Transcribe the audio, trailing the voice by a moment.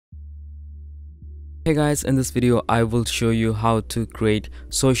Hey guys, in this video I will show you how to create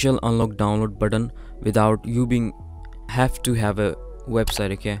social unlock download button without you being have to have a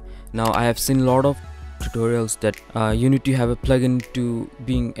website. Okay, now I have seen a lot of tutorials that you need to have a plugin to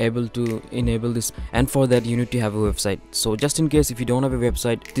being able to enable this, and for that you need to have a website. So just in case if you don't have a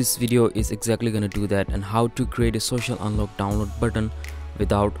website, this video is exactly gonna do that, and how to create a social unlock download button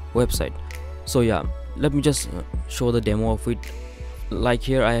without website. So yeah, let me just show the demo of it. Like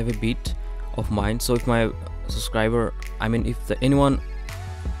here I have a beat of mine, so if my subscriber, if anyone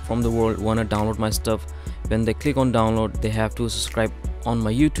from the world wanna download my stuff, when they click on download they have to subscribe on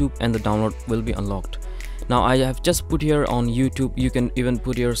my YouTube and the download will be unlocked. Now I have just put here on YouTube. You can even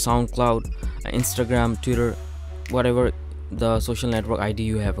put your Soundcloud, Instagram, Twitter, whatever the social network ID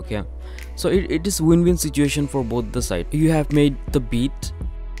you have. Okay, so it is win-win situation for both the side. You have made the beat,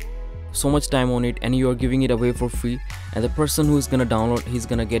 so much time on it, and you are giving it away for free, and the person who is gonna download, he's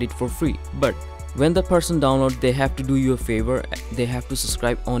gonna get it for free. But when the person download, they have to do you a favor. They have to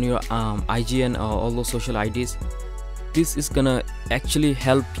subscribe on your IG and all those social IDs. This is gonna actually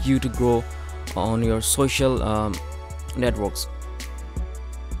help you to grow on your social networks.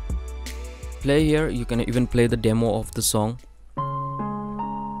 Play here, you can even play the demo of the song.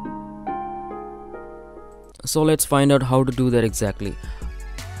 So let's find out how to do that exactly.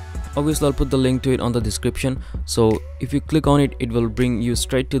 Obviously I'll put the link to it on the description, so if you click on it, it will bring you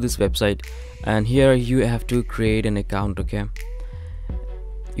straight to this website, and here you have to create an account. Okay,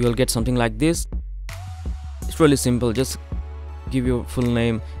 you will get something like this. It's really simple. Just give your full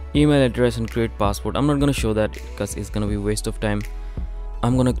name, email address, and create password. I'm not gonna show that because it's gonna be a waste of time.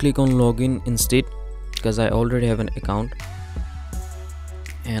 I'm gonna click on login instead because I already have an account,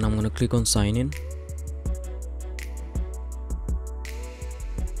 and I'm gonna click on sign in.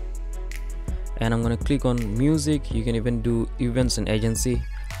 And I'm gonna click on music. You can even do events and agency.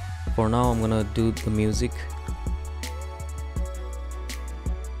 For now I'm gonna do the music.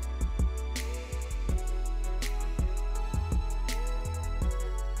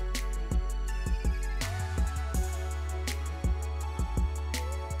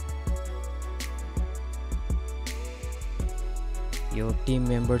 Your team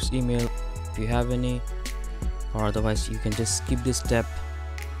members email if you have any, or otherwise you can just skip this step.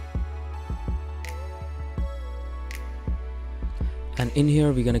 And in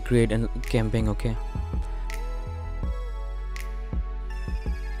here we're gonna create a campaign. Okay,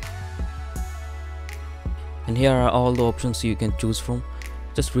 and here are all the options you can choose from.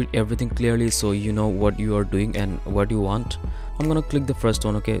 Just read everything clearly so you know what you are doing and what you want. I'm gonna click the first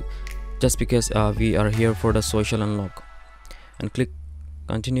one, okay, just because we are here for the social unlock, and click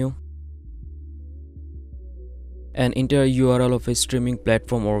continue, and enter a URL of a streaming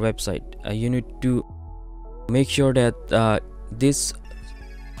platform or website. You need to make sure that this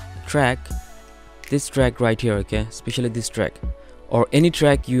track right here, okay, especially this track or any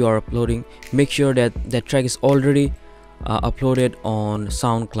track you are uploading, make sure that that track is already uploaded on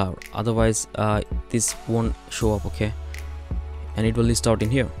Soundcloud, otherwise this won't show up. Okay, and it will list out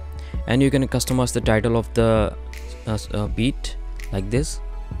in here, and you can customize the title of the beat like this.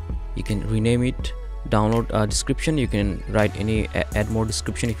 You can rename it, download description, you can write any add more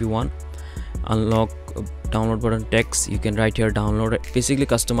description if you want. Unlock download button text, you can write here download it. Basically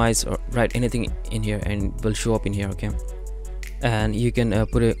customize or write anything in here and it will show up in here. Okay, and you can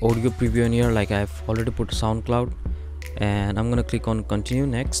put a audio preview in here, like I've already put Soundcloud, and I'm gonna click on continue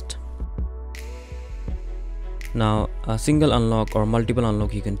next. Now a single unlock or multiple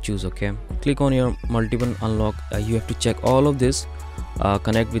unlock you can choose. Okay, click on your multiple unlock. You have to check all of this.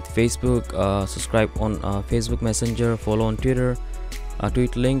 Connect with Facebook, subscribe on Facebook Messenger, follow on Twitter,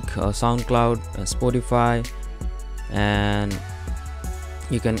 tweet link, SoundCloud, Spotify, and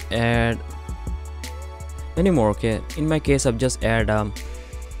you can add many more. Okay, in my case I've just add on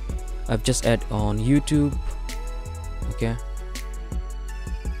YouTube. Okay,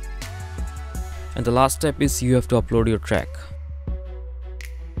 and the last step is you have to upload your track.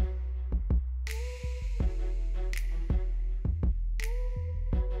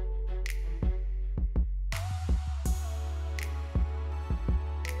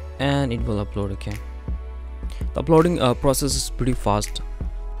 And it will upload. Okay, the uploading process is pretty fast.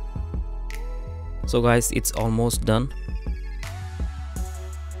 So guys, it's almost done.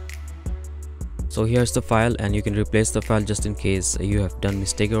 So here's the file, and you can replace the file just in case you have done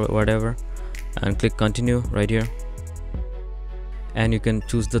mistake or whatever, and click continue right here, and you can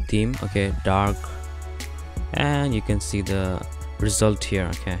choose the theme. Okay, dark, and you can see the result here.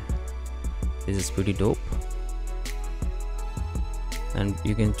 Okay, this is pretty dope. And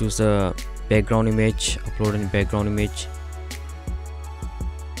you can choose a background image, upload a background image.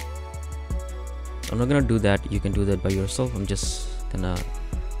 I'm not gonna do that. You can do that by yourself. I'm just gonna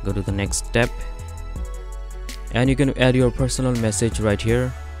go to the next step, and you can add your personal message right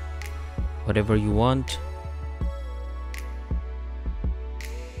here, whatever you want,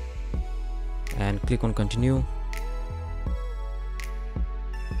 and click on continue.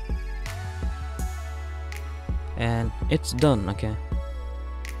 And it's done. Okay,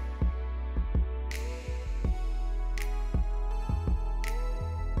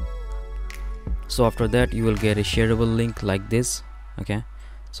 so after that you will get a shareable link like this. Okay,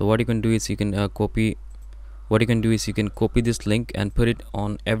 so what you can do is you can copy this link and put it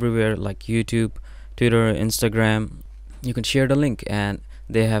on everywhere, like YouTube, Twitter, Instagram. You can share the link and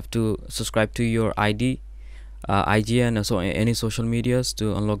they have to subscribe to your ID, IGN, so any social medias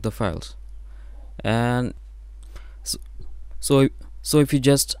to unlock the files. And so if you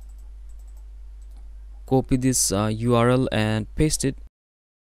just copy this URL and paste it,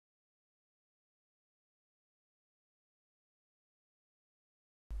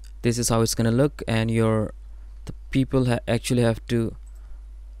 this is how it's gonna look, and the people actually have to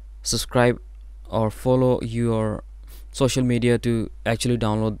subscribe or follow your social media to actually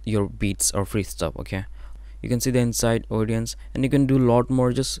download your beats or free stuff. Okay, you can see the inside audience, and you can do a lot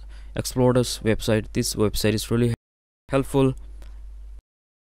more. Just explore this website. This website is really helpful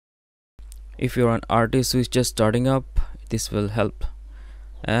if you're an artist who is just starting up. This will help.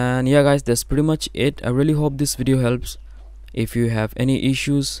 And yeah guys, that's pretty much it. I really hope this video helps. If you have any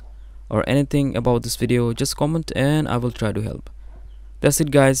issues or anything about this video, just comment and I will try to help. That's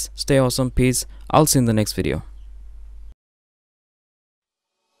it guys, stay awesome, peace. I'll see you in the next video.